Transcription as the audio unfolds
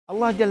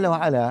Allah Jalla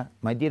wa Ala,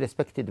 my dear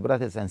respected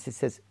brothers and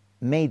sisters,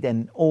 made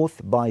an oath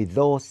by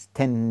those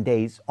 10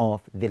 days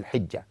of Dhul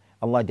Hijjah.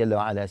 Allah Jalla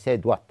wa Ala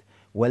said what?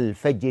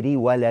 وَالْفَجْرِ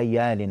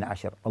وَلَيَالٍ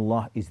عَشْرٍ.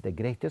 Allah is the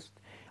greatest.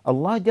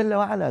 Allah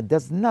Jalla wa Ala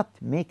does not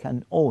make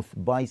an oath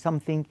by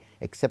something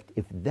except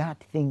if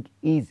that thing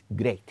is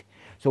great.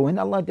 So when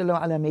Allah Jalla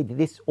wa Ala made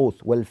this oath,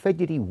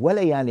 وَالْفَجْرِ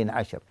وَلَيَالٍ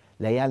عَشْرٍ,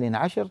 layalin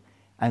ashr,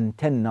 and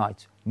 10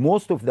 nights.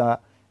 Most of the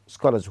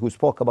scholars who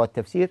spoke about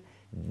tafsir,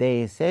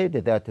 they said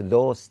that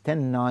those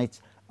 10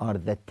 nights are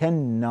the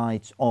 10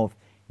 nights of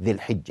Dhul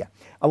Hijjah.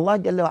 Allah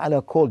Jalla wa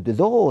Ala called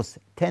those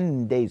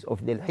 10 days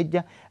of Dhul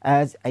Hijjah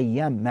as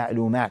ayyam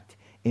ma'lumat.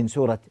 In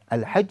Surah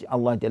Al-Hajj,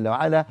 Allah Jalla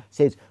wa Ala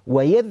says,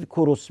 وَيَذْكُرُ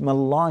اسْمَ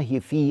اللَّهِ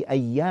فِي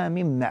أَيَّامٍ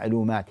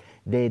مَعْلُومَاتٍ.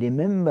 They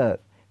remember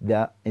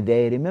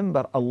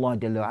Allah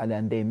Jalla wa Ala,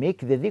 and they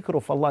make the dhikr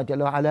of Allah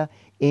Jalla wa Ala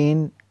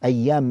in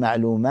ayyam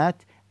ma'lumat,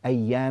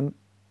 ayyam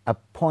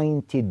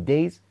appointed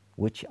days,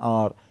 which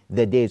are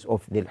the days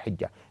of Dhul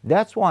Hijjah.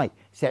 That's why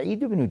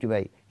Sa'id ibn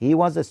Jubayr, he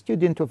was a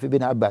student of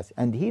Ibn Abbas,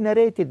 and he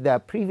narrated the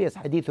previous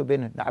hadith of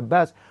Ibn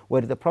Abbas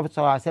where the Prophet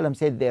ﷺ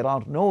said there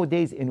are no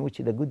days in which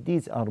the good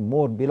deeds are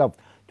more beloved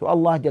to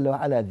Allah Jalla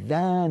wa Ala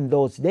than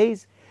those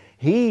days.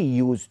 He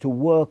used to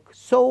work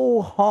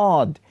so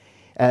hard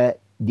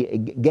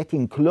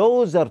getting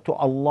closer to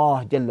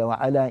Allah Jalla wa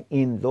Ala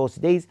in those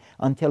days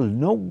until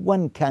no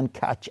one can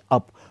catch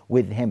up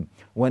with him.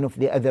 One of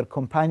the other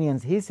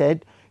companions, he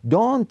said,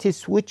 don't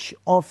switch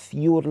off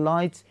your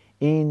lights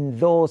in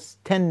those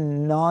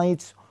 10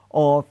 nights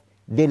of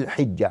Dhul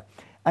Hijjah.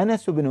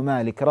 Anas ibn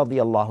Malik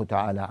radiyallahu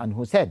ta'ala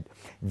anhu said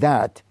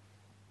that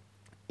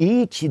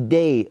each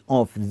day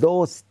of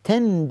those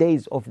 10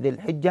 days of Dhul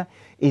Hijjah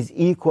is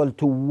equal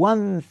to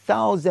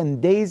 1,000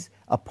 days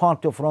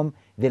apart from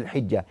Dhul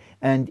Hijjah.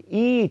 And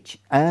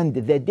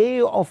the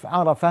day of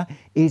Arafah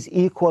is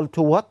equal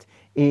to what?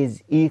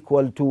 Is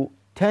equal to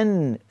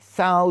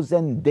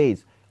 10,000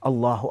 days.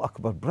 Allahu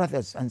Akbar,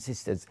 brothers and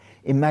sisters.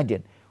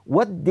 Imagine,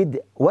 what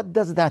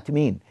does that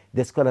mean?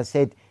 The scholar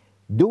said,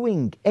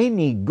 doing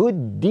any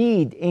good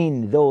deed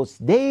in those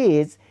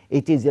days,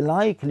 it is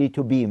likely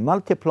to be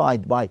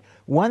multiplied by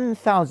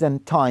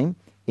 1,000 times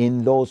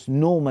in those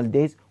normal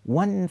days,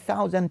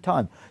 1,000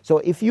 times. So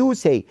if you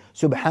say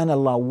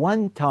Subhanallah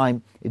one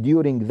time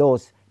during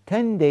those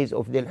 10 days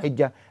of Dhul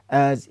Hijjah,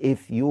 as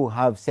if you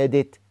have said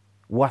it,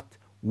 what?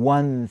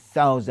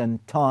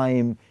 1,000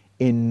 times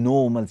in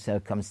normal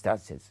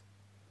circumstances.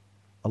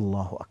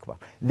 Allahu Akbar.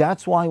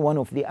 That's why one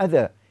of the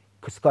other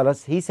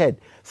scholars, he said,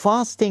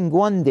 fasting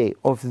one day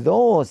of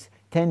those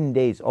 10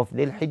 days of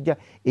Dhul Hijjah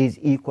is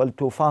equal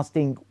to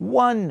fasting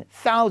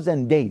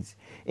 1,000 days.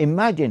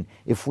 Imagine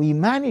if we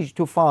manage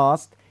to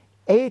fast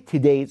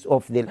 8 days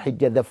of Dhul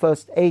Hijjah, the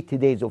first 8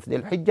 days of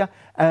Dhul Hijjah,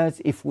 as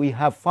if we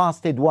have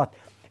fasted what?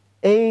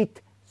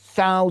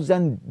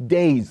 8,000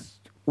 days,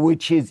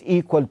 which is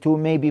equal to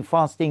maybe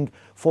fasting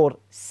for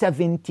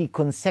 70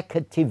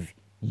 consecutive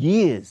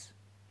years.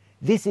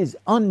 This is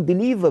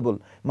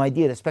unbelievable, my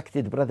dear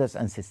respected brothers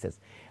and sisters.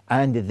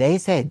 And they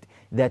said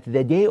that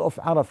the day of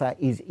Arafah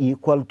is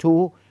equal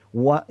to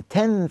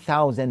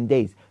 10,000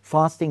 days.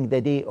 Fasting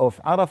the day of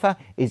Arafah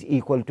is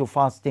equal to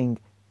fasting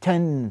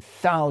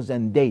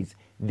 10,000 days.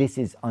 This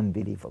is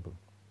unbelievable.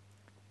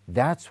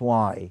 That's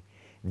why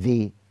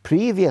the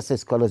previous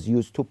scholars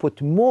used to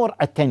put more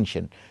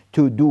attention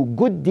to do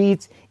good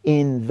deeds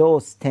in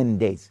those 10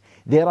 days.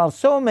 There are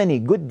so many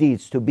good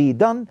deeds to be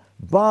done,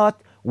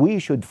 but we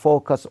should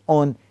focus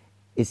on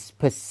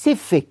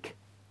specific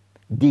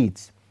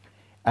deeds.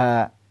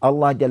 Allah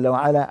Jalla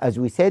wa Ala, as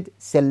we said,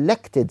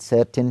 selected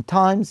certain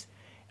times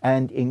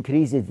and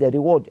increases the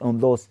reward on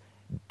those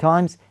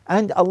times.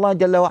 And Allah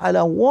Jalla wa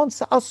Ala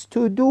wants us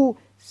to do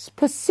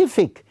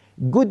specific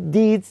good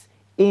deeds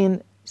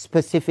in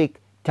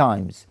specific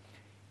times.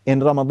 In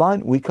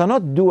Ramadan, we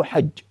cannot do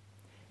Hajj.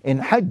 In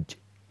Hajj,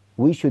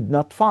 we should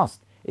not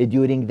fast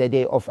during the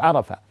day of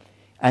Arafah.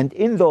 And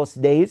in those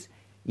days,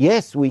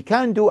 yes, we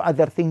can do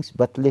other things,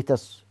 but let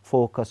us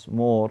focus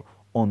more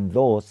on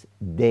those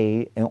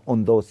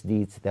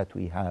deeds that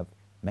we have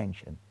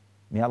mentioned.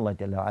 May Allah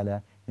Jalla wa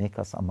Ala make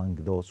us among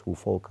those who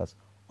focus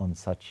on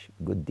such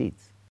good deeds.